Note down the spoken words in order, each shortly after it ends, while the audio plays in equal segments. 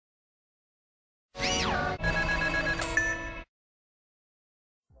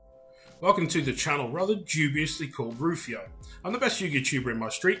Welcome to the channel rather dubiously called Rufioh. I'm the best Yu-Gi-Oh tuber in my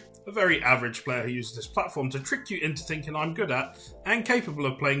street, a very average player who uses this platform to trick you into thinking I'm good at and capable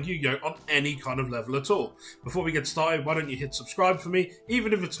of playing Yu-Gi-Oh on any kind of level at all. Before we get started, why don't you hit subscribe for me,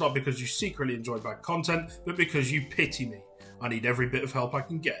 even if it's not because you secretly enjoy bad content, but because you pity me. I need every bit of help I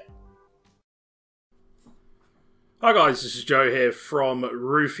can get. Hi guys, this is Joe here from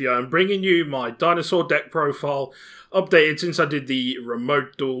Rufioh. I'm bringing you my Dinosaur deck profile, updated since I did the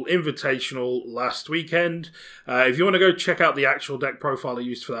remote duel invitational last weekend. If you want to go check out the actual deck profile I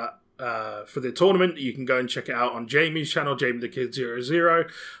used for that, for the tournament, you can go and check it out on Jamie's channel, Jamie the Kid 00.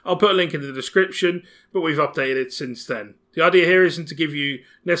 I'll put a link in the description, but we've updated it since then. The idea here isn't to give you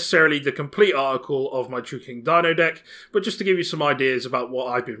necessarily the complete article of my True King Dino deck, but just to give you some ideas about what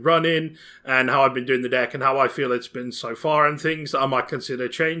I've been running and how I've been doing the deck and how I feel it's been so far and things that I might consider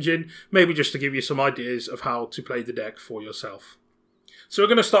changing, maybe just to give you some ideas of how to play the deck for yourself. So we're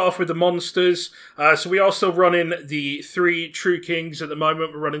going to start off with the monsters. So we are still running the 3 True Kings at the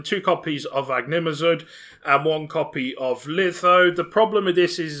moment. We're running 2 copies of Animadorned and 1 copy of Litho. The problem with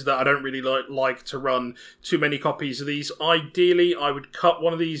this is that I don't really like to run too many copies of these. Ideally, I would cut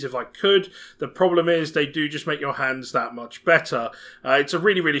one of these if I could. The problem is they do just make your hands that much better. It's a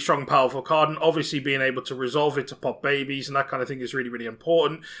really, really strong, powerful card, and obviously being able to resolve it to pop babies and that kind of thing is really, really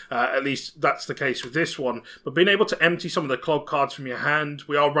important. At least that's the case with this one. But being able to empty some of the clog cards from your hand,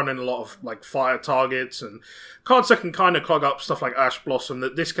 we are running a lot of like fire targets and cards that can kind of clog up stuff like Ash Blossom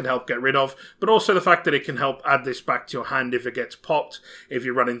that this can help get rid of, but also the fact that it can help add this back to your hand if it gets popped, if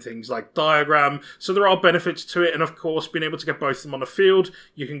you're running things like Diagram. So there are benefits to it, and of course being able to get both of them on the field,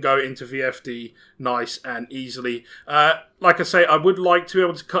 you can go into VFD nice and easily. Like I say, I would like to be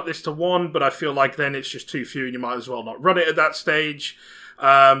able to cut this to 1, but I feel like then it's just too few and you might as well not run it at that stage.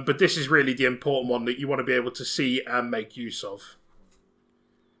 But this is really the important one that you want to be able to see and make use of.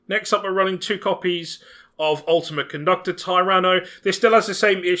 Next up, we're running 2 copies of Ultimate Conductor Tyranno. This still has the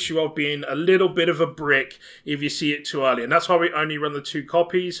same issue of being a little bit of a brick if you see it too early, and that's why we only run the 2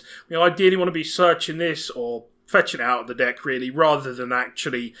 copies. We ideally want to be searching this or fetching it out of the deck, really, rather than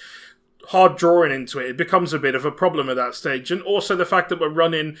actually hard drawing into it. It becomes a bit of a problem at that stage, and also the fact that we're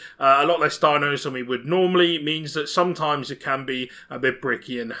running a lot less dinos than we would normally means that sometimes it can be a bit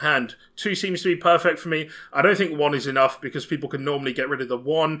bricky in hand. 2 seems to be perfect for me. I don't think 1 is enough because people can normally get rid of the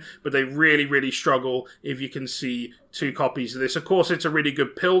 1, but they really, really struggle if you can see 2 copies of this. Of course, it's a really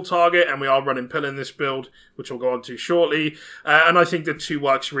good pill target, and we are running pill in this build, which we'll go on to shortly. And I think that 2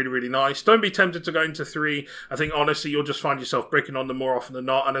 works really, really nice. Don't be tempted to go into 3. I think, honestly, you'll just find yourself bricking on them more often than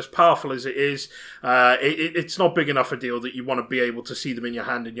not. And as powerful as it is, it's not big enough a deal that you want to be able to see them in your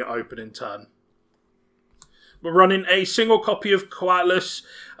hand in your opening turn. We're running a single copy of Coatlas.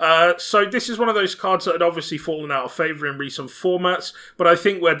 So this is one of those cards that had obviously fallen out of favour in recent formats, but I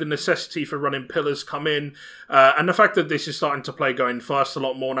think where the necessity for running pillars come in, and the fact that this is starting to play going first a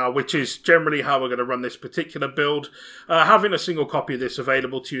lot more now, which is generally how we're going to run this particular build, having a single copy of this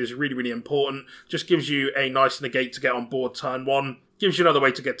available to you is really, really important. Just gives you a nice negate to get on board turn 1, gives you another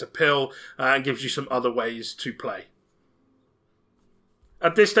way to get to pill, and gives you some other ways to play.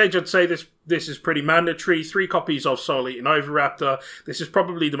 At this stage, I'd say this is pretty mandatory. 3 copies of Soul Eating Oviraptor. This is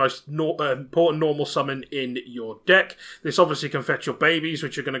probably the most important normal summon in your deck. This obviously can fetch your babies,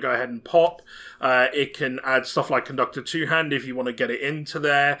 which you're going to go ahead and pop. It can add stuff like Conductor 2-hand if you want to get it into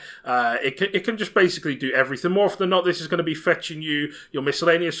there. It can just basically do everything. More often than not, this is going to be fetching you your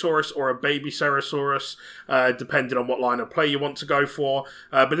Miscellaneousaurus or a Baby Ceresaurus, depending on what line of play you want to go for.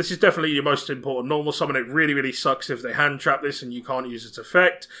 But this is definitely your most important normal summon. It really, really sucks if they hand trap this and you can't use its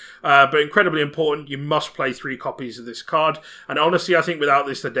effect. But incredibly important, you must play 3 copies of this card. And honestly, I think without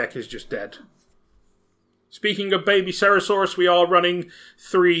this, the deck is just dead. Speaking of Baby Ceresaurus, we are running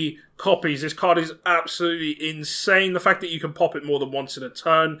 3 copies. This card is absolutely insane. The fact that you can pop it more than once in a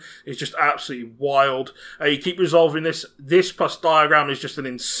turn is just absolutely wild. You keep resolving this. This plus Diagram is just an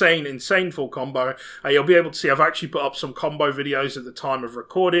insane, insane full combo. You'll be able to see I've actually put up some combo videos at the time of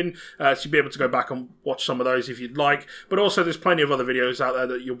recording, so you'll be able to go back and watch some of those if you'd like. But also there's plenty of other videos out there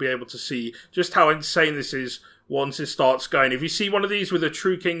that you'll be able to see just how insane this is once it starts going. If you see one of these with a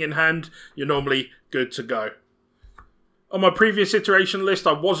True King in hand, you're normally good to go. On my previous iteration list,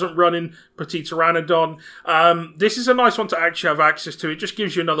 I wasn't running Petit Pteranodon. This is a nice one to actually have access to. It just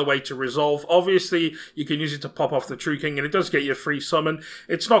gives you another way to resolve. Obviously, you can use it to pop off the True King, and it does get you a free summon.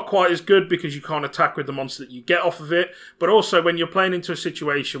 It's not quite as good because you can't attack with the monster that you get off of it, but also when you're playing into a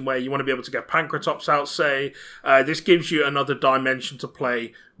situation where you want to be able to get Pancratops out, say, this gives you another dimension to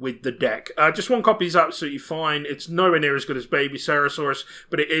play with the deck. Just 1 copy is absolutely fine. It's nowhere near as good as Baby Ceresaurus,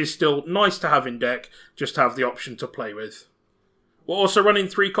 but it is still nice to have in deck, just to have the option to play with. We're also running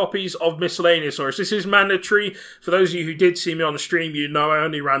 3 copies of Miscellaneousaurus. This is mandatory. For those of you who did see me on the stream, you know I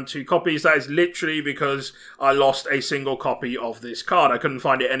only ran 2 copies. That is literally because I lost a single copy of this card. I couldn't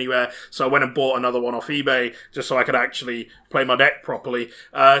find it anywhere, so I went and bought another one off eBay just so I could actually play my deck properly.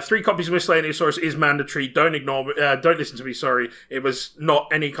 3 copies of Miscellaneousaurus is mandatory. Don't ignore, don't listen to me, sorry. It was not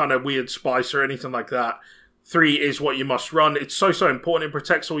any kind of weird spice or anything like that. 3 is what you must run. It's so important. It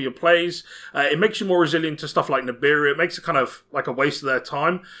protects all your plays. It makes you more resilient to stuff like Nibiru. It makes it kind of like a waste of their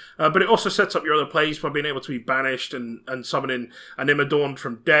time. But it also sets up your other plays by being able to be banished and summoning an Animadorned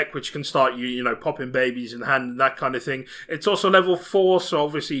from deck, which can start you know, popping babies in hand and that kind of thing. It's also level 4, so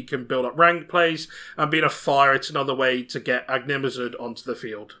obviously you can build up ranked plays. And being a fire, it's another way to get Animadorned onto the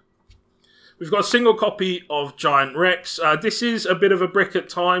field. We've got a single copy of Giant Rex. This is a bit of a brick at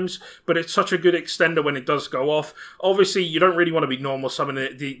times, but it's such a good extender when it does go off. Obviously, you don't really want to be normal summoning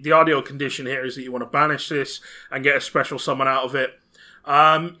it. The ideal condition here is that you want to banish this and get a special summon out of it.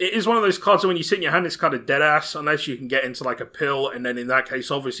 It is one of those cards that when you sit in your hand, it's kind of dead ass, unless you can get into like a pill, and then in that case,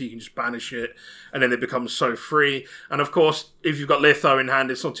 obviously, you can just banish it, and then it becomes so free. And of course, if you've got Litho in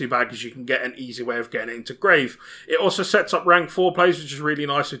hand, it's not too bad because you can get an easy way of getting it into grave. It also sets up rank 4 plays, which is really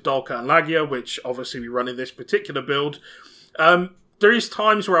nice with Dolka and Lagia, which obviously we run in this particular build. There is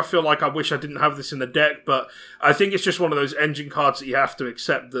times where I feel like I wish I didn't have this in the deck, but I think it's just one of those engine cards that you have to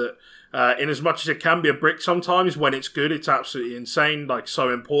accept that in as much as it can be a brick sometimes, when it's good, it's absolutely insane, like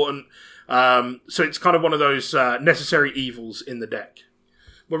so important. So it's kind of one of those necessary evils in the deck.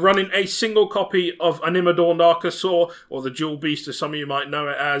 We're running a single copy of Animadorned Archosaur, or the Duel Beast as some of you might know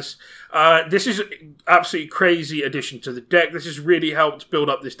it as. This is an absolutely crazy addition to the deck. This has really helped build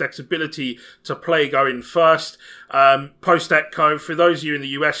up this deck's ability to play going first. Post-ETCO, for those of you in the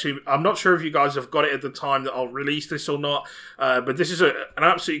US who, I'm not sure if you guys have got it at the time that I'll release this or not, but this is an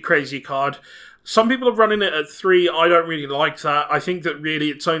absolutely crazy card. Some people are running it at 3. I don't really like that. I think that really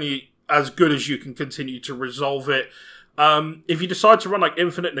it's only as good as you can continue to resolve it. If you decide to run like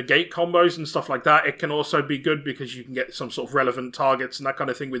infinite negate combos and stuff like that, it can also be good because you can get some sort of relevant targets and that kind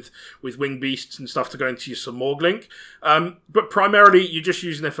of thing with wing beasts and stuff to go into your Morglink. But primarily, you're just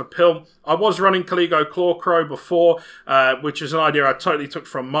using it for pill. I was running Caligo Clawcrow before, which is an idea I totally took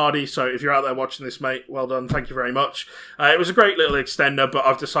from Marty. So if you're out there watching this, mate, well done. Thank you very much. It was a great little extender, but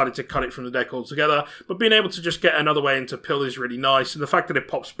I've decided to cut it from the deck altogether. But being able to just get another way into pill is really nice. And the fact that it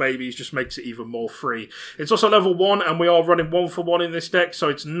pops babies just makes it even more free. It's also level 1, and we are running 1-for-1 in this deck, so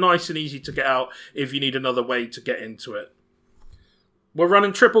it's nice and easy to get out if you need another way to get into it. We're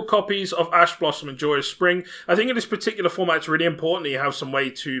running triple copies of Ash Blossom and Joyous Spring. I think in this particular format, it's really important that you have some way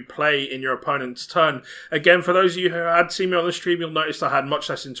to play in your opponent's turn. Again, for those of you who had seen me on the stream, you'll notice I had much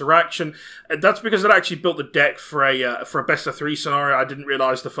less interaction. And that's because I actually built the deck for a best of 3 scenario. I didn't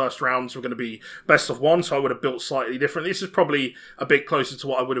realise the first rounds were going to be best of 1, so I would have built slightly different. This is probably a bit closer to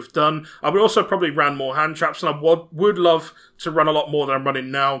what I would have done. I would also probably ran more hand traps, and I would love to run a lot more than I'm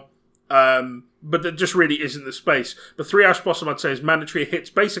running now. But there just really isn't the space. The 3 Ash Blossom, I'd say, is mandatory. It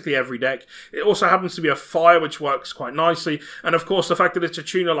hits basically every deck. It also happens to be a fire, which works quite nicely. And of course, the fact that it's a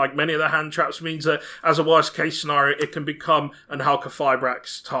tuner, like many of the hand traps, means that as a worst case scenario, it can become an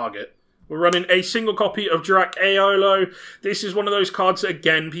Halka-Fibrax target. We're running a single copy of Dirac Aeolo. This is one of those cards that,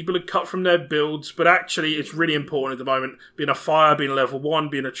 again, people had cut from their builds, but actually it's really important at the moment. Being a fire, being a level 1,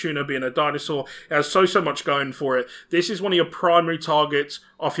 being a tuner, being a dinosaur, it has so much going for it. This is one of your primary targets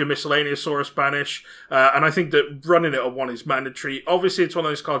off your Miscellaneousaurus banish, and I think that running it at 1 is mandatory. Obviously, it's one of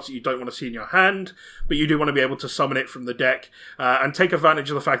those cards that you don't want to see in your hand, but you do want to be able to summon it from the deck, and take advantage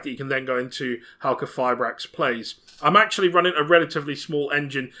of the fact that you can then go into Halka-Fibrax plays. I'm actually running a relatively small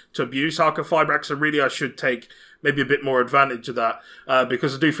engine to abuse Halka-Fibrax, and really I should take maybe a bit more advantage of that,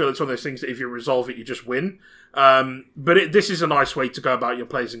 because I do feel it's one of those things that if you resolve it, you just win. But this is a nice way to go about your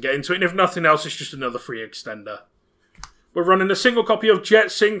plays and get into it, and if nothing else, it's just another free extender. We're running a single copy of Jet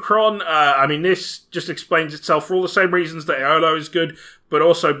Synchron. I mean, this just explains itself for all the same reasons that Aeolo is good, but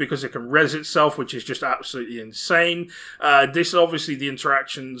also because it can res itself, which is just absolutely insane. This, obviously, the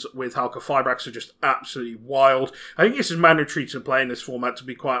interactions with Halka-Fibrax are just absolutely wild. I think this is mandatory to play in this format, to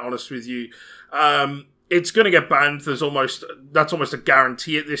be quite honest with you. It's going to get banned. That's almost a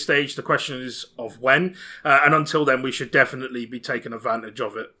guarantee at this stage. The question is of when. And until then, we should definitely be taking advantage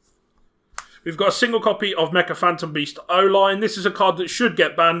of it. We've got a single copy of Mecha Phantom Beast O-Line. This is a card that should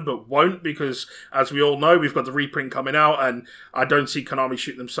get banned, but won't, because, as we all know, we've got the reprint coming out, and I don't see Konami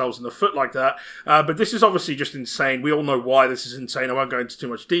shooting themselves in the foot like that. But this is obviously just insane. We all know why this is insane. I won't go into too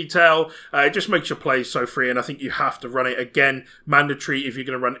much detail. It just makes your play so free, and I think you have to run it, again, mandatory if you're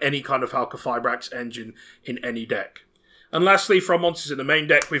going to run any kind of Halka-Fibrax engine in any deck. And lastly, from monsters in the main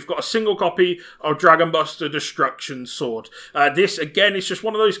deck, we've got a single copy of Dragonbuster Destruction Sword. This, again, is just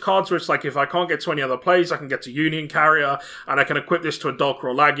one of those cards where it's like, if I can't get to any other plays, I can get to Union Carrier, and I can equip this to a Dulcra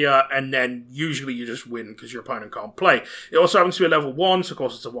or Lagia, and then usually you just win because your opponent can't play. It also happens to be a level 1, so of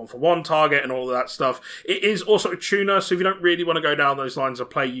course it's a 1-for-1 target and all of that stuff. It is also a tuner, so if you don't really want to go down those lines of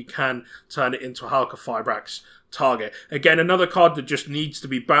play, you can turn it into a Halka Fibrax target. Again, another card that just needs to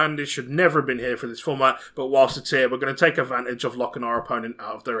be banned. It should never have been here for this format, but whilst it's here, we're going to take advantage of locking our opponent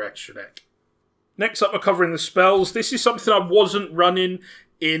out of their extra deck. Next up, we're covering the spells. This is something I wasn't running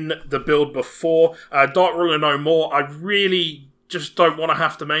in the build before. Dark Ruler no more. I really just don't want to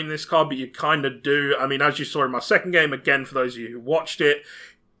have to main this card, but you kind of do. I mean, as you saw in my second game, again, for those of you who watched it,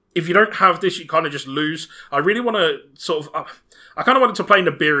 if you don't have this, you kind of just lose. I really want to sort of... I kind of wanted to play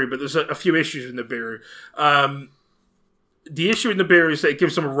Nibiru, but there's a few issues with Nibiru. The issue in Nibiru is that it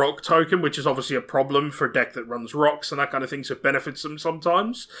gives them a rock token, which is obviously a problem for a deck that runs rocks and that kind of thing, so it benefits them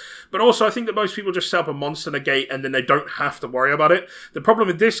sometimes. But also, I think that most people just set up a monster negate and then they don't have to worry about it. The problem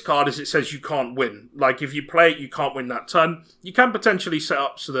with this card is it says you can't win. Like, if you play it, you can't win that turn. You can potentially set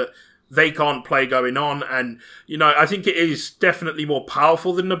up so that they can't play going on, and, you know, I think it is definitely more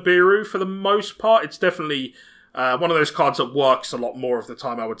powerful than Nibiru for the most part. It's definitely one of those cards that works a lot more of the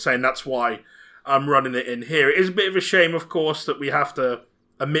time, I would say, and that's why I'm running it in here. It is a bit of a shame, of course, that we have to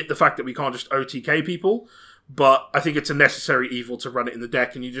admit the fact that we can't just OTK people, but I think it's a necessary evil to run it in the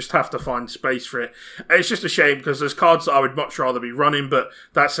deck, and you just have to find space for it. And it's just a shame, because there's cards that I would much rather be running, but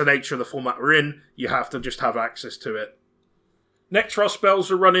that's the nature of the format we're in. You have to just have access to it. Next for our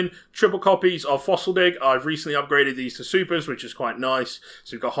spells, we're running triple copies of Fossil Dig. I've recently upgraded these to supers, which is quite nice.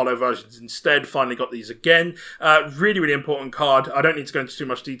 So we've got holo versions instead. Finally got these again. Really, really important card. I don't need to go into too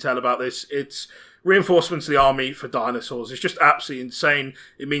much detail about this. It's reinforcements to the army for dinosaurs. It's just absolutely insane.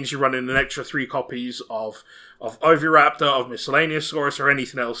 It means you're running an extra 3 copies of Oviraptor, of Miscellaneousaurus, or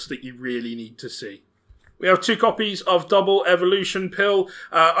anything else that you really need to see. We have 2 copies of Double Evolution Pill.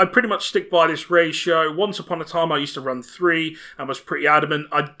 I pretty much stick by this ratio. Once upon a time, I used to run 3 and was pretty adamant.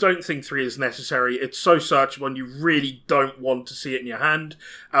 I don't think 3 is necessary. It's so searchable and you really don't want to see it in your hand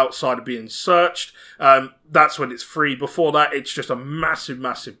outside of being searched. That's when it's free. Before that, it's just a massive,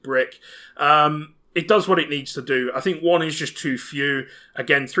 massive brick. It does what it needs to do. I think 1 is just too few.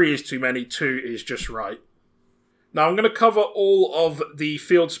 Again, 3 is too many. 2 is just right. Now, I'm going to cover all of the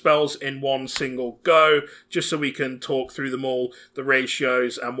field spells in one single go, just so we can talk through them all, the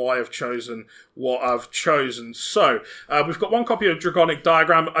ratios, and why I've chosen what I've chosen. So, we've got 1 copy of Dragonic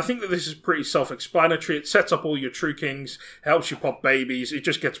Diagram. I think that this is pretty self-explanatory. It sets up all your True Kings, helps you pop babies. It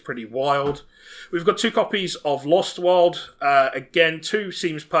just gets pretty wild. We've got 2 copies of Lost World. Again, 2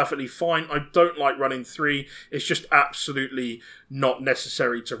 seems perfectly fine. I don't like running 3. It's just absolutely not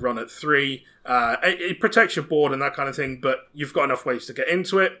necessary to run at 3. It protects your board and that kind of thing, but you've got enough ways to get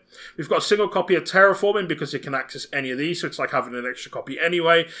into it. We've got a single copy of Terraforming because it can access any of these, so it's like having an extra copy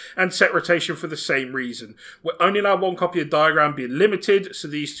anyway, and Set Rotation for the same reason. We're only allowed 1 copy of Diagram being limited, so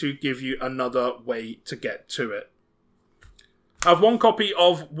these 2 give you another way to get to it. I have 1 copy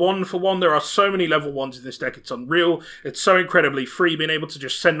of 1-for-1. There are so many level 1s in this deck, it's unreal. It's so incredibly free. Being able to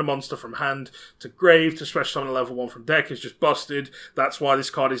just send a monster from hand to grave to special summon a level 1 from deck is just busted. That's why this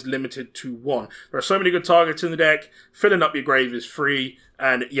card is limited to 1. There are so many good targets in the deck. Filling up your grave is free.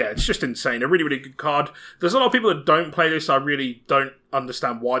 And yeah, it's just insane. A really, really good card. There's a lot of people that don't play this. I really don't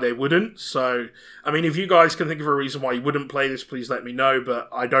understand why they wouldn't. So, I mean, if you guys can think of a reason why you wouldn't play this, please let me know. But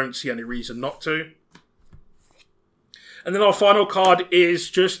I don't see any reason not to. And then our final card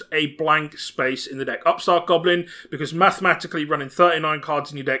is just a blank space in the deck. Upstart Goblin, because mathematically running 39 cards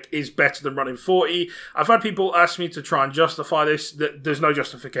in your deck is better than running 40. I've had people ask me to try and justify this. There's no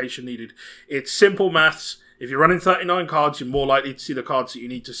justification needed. It's simple maths. If you're running 39 cards, you're more likely to see the cards that you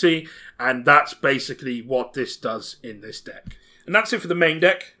need to see. And that's basically what this does in this deck. And that's it for the main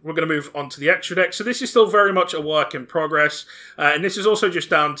deck. We're going to move on to the extra deck. So this is still very much a work in progress. And this is also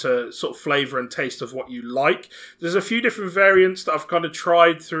just down to sort of flavour and taste of what you like. There's a few different variants that I've kind of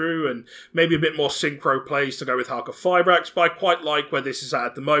tried through and maybe a bit more synchro plays to go with Halka Fibrax. But I quite like where this is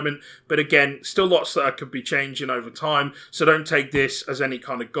at the moment. But again, still lots that I could be changing over time. So don't take this as any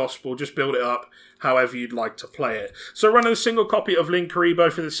kind of gospel. Just build it up however you'd like to play it. So running a single copy of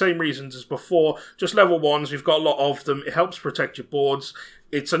Linkuriboh for the same reasons as before, just level 1s, we've got a lot of them, it helps protect your boards,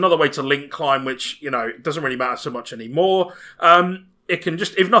 it's another way to link climb, which, you know, it doesn't really matter so much anymore. It can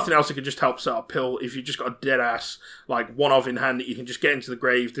just, if nothing else, it can just help set up Pill. If you've just got a dead ass, like, 1-of in hand that you can just get into the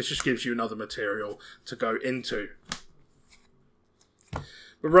grave, this just gives you another material to go into.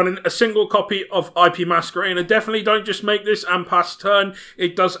 We're running a single copy of IP Masquerade, definitely don't just make this and pass turn.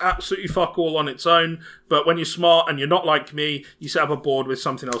 It does absolutely fuck all on its own, but when you're smart and you're not like me, you set up a board with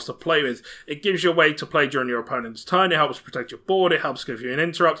something else to play with. It gives you a way to play during your opponent's turn, it helps protect your board, it helps give you an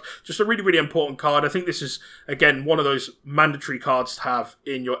interrupt. Just a really, really important card. I think this is, again, one of those mandatory cards to have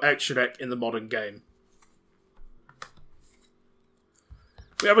in your extra deck in the modern game.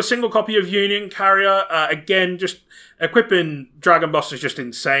 We have a single copy of Union Carrier. Again, just equipping Dragon Buster is just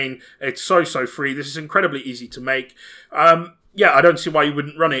insane. It's so free. This is incredibly easy to make. Yeah, I don't see why you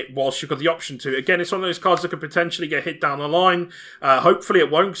wouldn't run it whilst you've got the option to. Again, it's one of those cards that could potentially get hit down the line. Hopefully it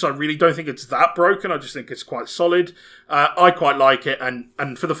won't, because I really don't think it's that broken. I just think it's quite solid. I quite like it,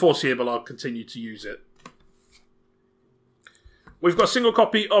 and for the foreseeable, I'll continue to use it. We've got a single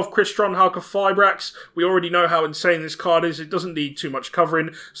copy of Crystron Hulk of Fibrax. We already know how insane this card is. It doesn't need too much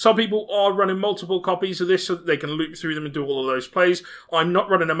covering. Some people are running multiple copies of this so that they can loop through them and do all of those plays. I'm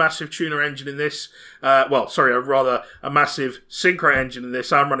not running a massive tuner engine in this. Well, sorry, rather a massive synchro engine in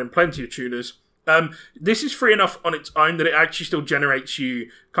this. I'm running plenty of tuners. This is free enough on its own that it actually still generates you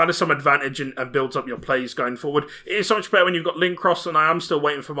kind of some advantage and builds up your plays going forward. It is so much better when you've got Link Cross, and I am still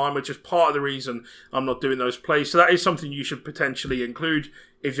waiting for mine, which is part of the reason I'm not doing those plays. So that is something you should potentially include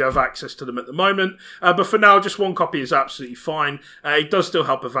if you have access to them at the moment. But for now, just one copy is absolutely fine. It does still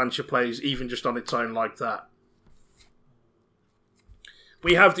help advance your plays, even just on its own like that.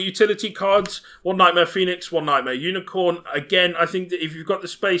 We have the utility cards, one Nightmare Phoenix, one Nightmare Unicorn. Again, I think that if you've got the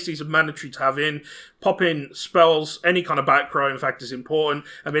space, these are mandatory to have in. Pop in spells, any kind of back row, in fact, is important.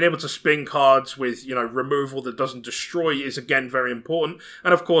 And being able to spin cards with, you know, removal that doesn't destroy is, again, very important.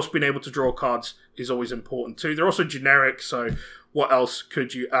 And, of course, being able to draw cards is always important, too. They're also generic, so what else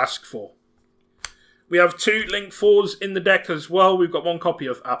could you ask for? We have 2 Link 4s in the deck as well. We've got one copy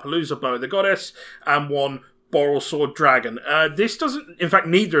of Appaloosa, Blow of the Goddess, and one Borrelsword Dragon. This doesn't, in fact,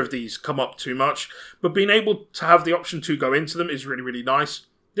 neither of these come up too much, but being able to have the option to go into them is really, really nice.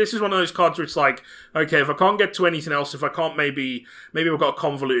 This is one of those cards where it's like, okay, if I can't get to anything else, if I can't maybe I've got a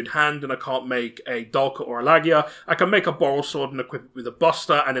convoluted hand and I can't make a Dalka or a Lagia, I can make a Borrelsword and equip it with a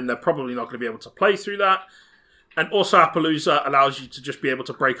Buster, and then they're probably not going to be able to play through that. And also Appaloosa allows you to just be able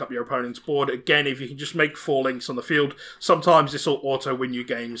to break up your opponent's board. Again, if you can just make 4 links on the field, sometimes this will auto-win you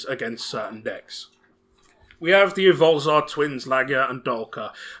games against certain decks. We have the Evolzar Twins, Lagia and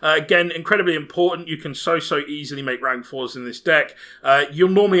Dalka. Again, incredibly important. You can so easily make rank 4s in this deck. You'll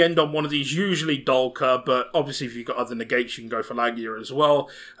normally end on one of these, usually Dalka, but obviously if you've got other negates, you can go for Lagia as well.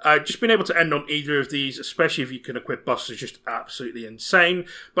 Just being able to end on either of these, especially if you can equip Buster, is just absolutely insane.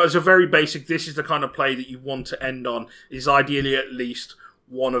 But as a very basic, this is the kind of play that you want to end on, is ideally at least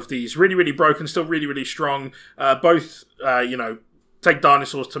one of these. Really, really broken, still really, really strong. Both, you know, take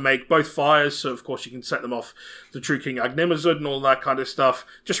Dinosaurs to make both fires, so of course you can set them off the True King Animadorned and all that kind of stuff.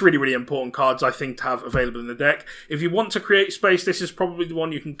 Just really, really important cards, I think, to have available in the deck. If you want to create space, this is probably the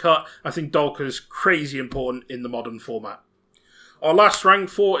one you can cut. I think Dalka's crazy important in the modern format. Our last rank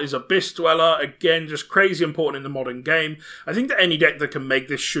 4 is Abyss Dweller. Again, just crazy important in the modern game. I think that any deck that can make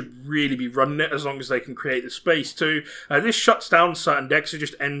this should really be running it, as long as they can create the space too. This shuts down certain decks, it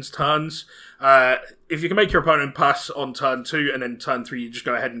just ends turns. If you can make your opponent pass on turn 2 and then turn 3 you just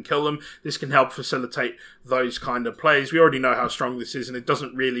go ahead and kill them, this can help facilitate those kind of plays. We already know how strong this is, and it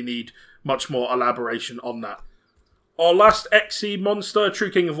doesn't really need much more elaboration on that. Our last XC monster, True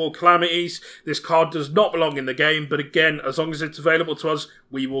King of all Calamities. This card does not belong in the game, but again, as long as it's available to us,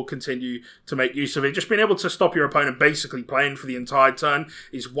 we will continue to make use of it. Just being able to stop your opponent basically playing for the entire turn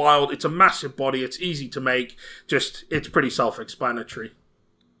is wild. It's a massive body, it's easy to make, it's pretty self-explanatory.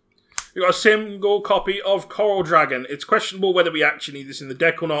 We've got a single copy of Coral Dragon. It's questionable whether we actually need this in the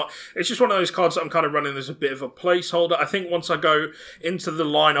deck or not. It's just one of those cards that I'm kind of running as a bit of a placeholder. I think once I go into the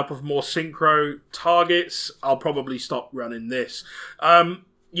lineup of more synchro targets, I'll probably stop running this.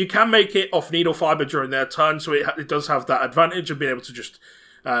 You can make it off Needle Fiber during their turn, so it does have that advantage of being able to just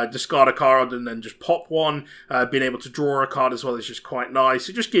discard a card and then just pop one. Being able to draw a card as well is just quite nice.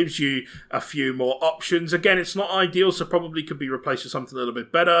 It just gives you a few more options. Again, it's not ideal, so probably could be replaced with something a little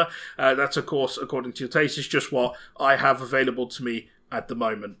bit better. That's, of course, according to your taste, is just what I have available to me at the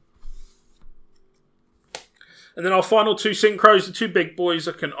moment. And then our final 2 synchros, the 2 big boys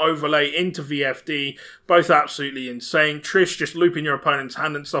that can overlay into VFD, both absolutely insane. Trish just looping your opponent's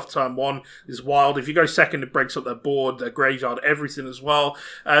hand and stuff turn 1 is wild. If you go second, it breaks up their board, their graveyard, everything as well.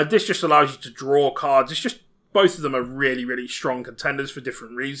 This just allows you to draw cards. It's just, both of them are really, really strong contenders for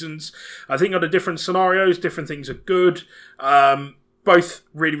different reasons. I think under different scenarios, different things are good. Both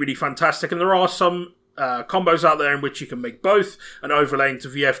really, really fantastic. And there are some combos out there in which you can make both, and overlay into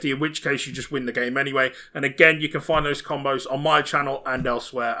VFD, in which case you just win the game anyway. And again, you can find those combos on my channel and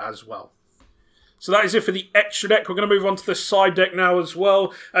elsewhere as well. So that is it for the extra deck. We're going to move on to the side deck now as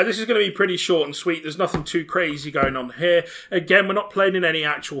well. This is going to be pretty short and sweet. There's nothing too crazy going on here. Again, we're not playing in any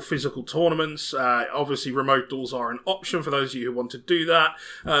actual physical tournaments. Obviously, remote duels are an option for those of you who want to do that.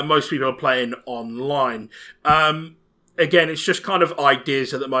 Most people are playing online. Again, it's just kind of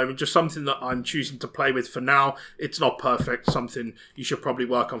ideas at the moment, just something that I'm choosing to play with for now. It's not perfect, something you should probably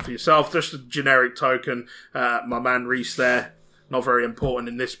work on for yourself. Just a generic token. My man Reese there, not very important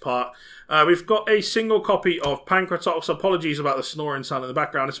in this part. We've got a single copy of Pancratops. Apologies about the snoring sound in the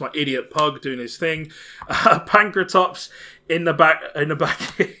background. It's my idiot pug doing his thing. Pancratops in the back.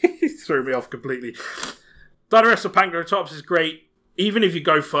 He threw me off completely. Dinosaurs of Pancratops is great. Even if you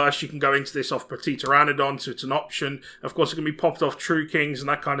go first, you can go into this off Pteranodon, so it's an option. Of course, it can be popped off True Kings and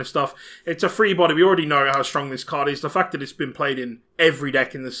that kind of stuff. It's a free body. We already know how strong this card is. The fact that it's been played in every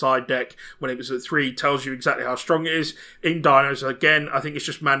deck in the side deck when it was at 3 tells you exactly how strong it is. In Dinos, again, I think it's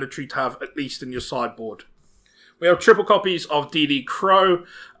just mandatory to have at least in your sideboard. We have triple copies of DD Crow.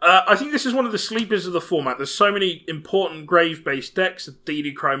 I think this is one of the sleepers of the format. There's so many important grave-based decks that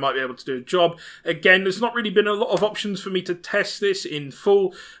DD Crow might be able to do a job. Again, there's not really been a lot of options for me to test this in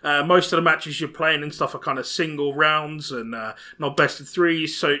full. Most of the matches you're playing and stuff are kind of single rounds and not best of 3s,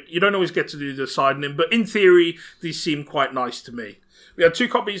 so you don't always get to do the siding in. But in theory, these seem quite nice to me. We had 2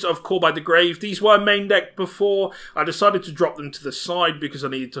 copies of Call by the Grave. These were main deck before. I decided to drop them to the side because I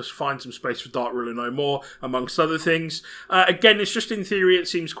needed to find some space for Dark Ruler No More, amongst other things. Again, it's just in theory, it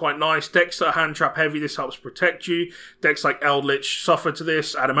seems quite nice. Decks that are hand trap heavy, this helps protect you. Decks like Eldritch suffer to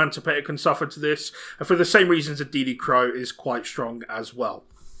this. Adamantipator can suffer to this. And for the same reasons that DD Crow is quite strong as well.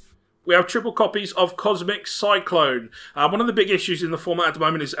 We have triple copies of Cosmic Cyclone. One of the big issues in the format at the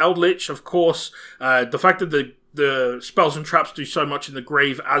moment is Eldritch. Of course, the fact that the spells and traps do so much in the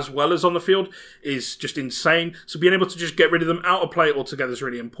grave as well as on the field is just insane. So being able to just get rid of them out of play altogether is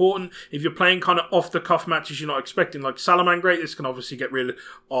really important. If you're playing kind of off-the-cuff matches you're not expecting, like Salamangreat, this can obviously get rid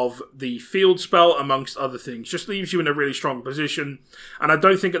of the field spell, amongst other things. Just leaves you in a really strong position. And I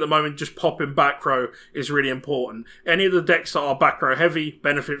don't think at the moment just popping back row is really important. Any of the decks that are back row heavy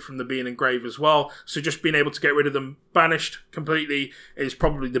benefit from the being in grave as well. So just being able to get rid of them banished completely is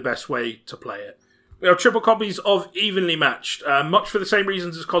probably the best way to play it. We have triple copies of Evenly Matched. Much for the same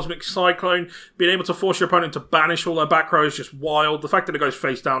reasons as Cosmic Cyclone. Being able to force your opponent to banish all their back row is just wild. The fact that it goes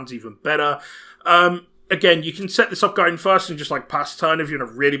face down is even better. Again, you can set this up going first and just like pass turn if you're in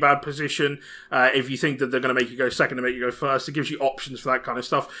a really bad position. If you think that they're going to make you go second and make you go first, it gives you options for that kind of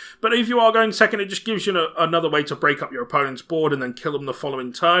stuff. But if you are going second, it just gives you another way to break up your opponent's board and then kill them the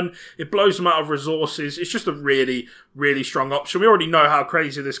following turn. It blows them out of resources. It's just a really, really strong option. We already know how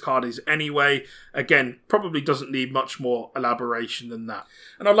crazy this card is anyway. Again, probably doesn't need much more elaboration than that.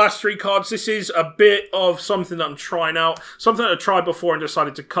 And our last 3 cards, this is a bit of something that I'm trying out. Something that I tried before and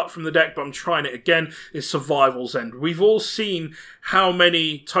decided to cut from the deck, but I'm trying it again. Is Survival's End. We've all seen how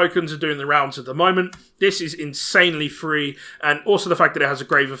many tokens are doing the rounds at the moment. This is insanely free, and also the fact that it has a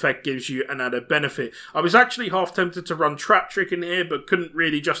grave effect gives you an added benefit. I was actually half tempted to run Trap Trick in here, but couldn't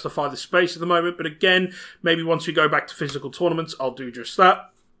really justify the space at the moment. But again, maybe once we go back to physical tournaments, I'll do just that.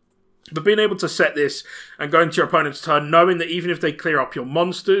 But being able to set this and go into your opponent's turn, knowing that even if they clear up your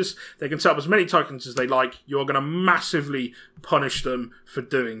monsters, they can set up as many tokens as they like, you're going to massively punish them for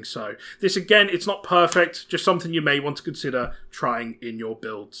doing so. This, again, it's not perfect, just something you may want to consider trying in your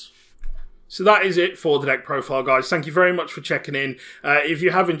builds. So that is it for the deck profile, guys. Thank you very much for checking in. If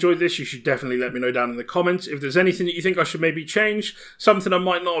you have enjoyed this, you should definitely let me know down in the comments. If there's anything that you think I should maybe change, something I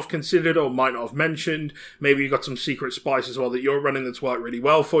might not have considered or might not have mentioned, maybe you've got some secret spice as well that you're running that's worked really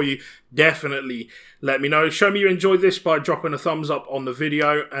well for you, definitely let me know. Show me you enjoyed this by dropping a thumbs up on the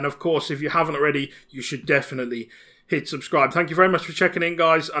video. And of course, if you haven't already, you should definitely hit subscribe. Thank you very much for checking in,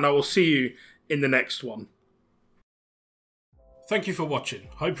 guys, and I will see you in the next one. Thank you for watching.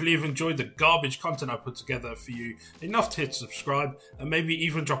 Hopefully you've enjoyed the garbage content I put together for you enough to hit subscribe and maybe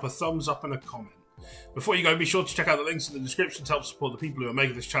even drop a thumbs up and a comment. Before you go, be sure to check out the links in the description to help support the people who are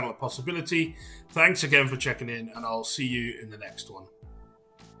making this channel a possibility. Thanks again for checking in, and I'll see you in the next one.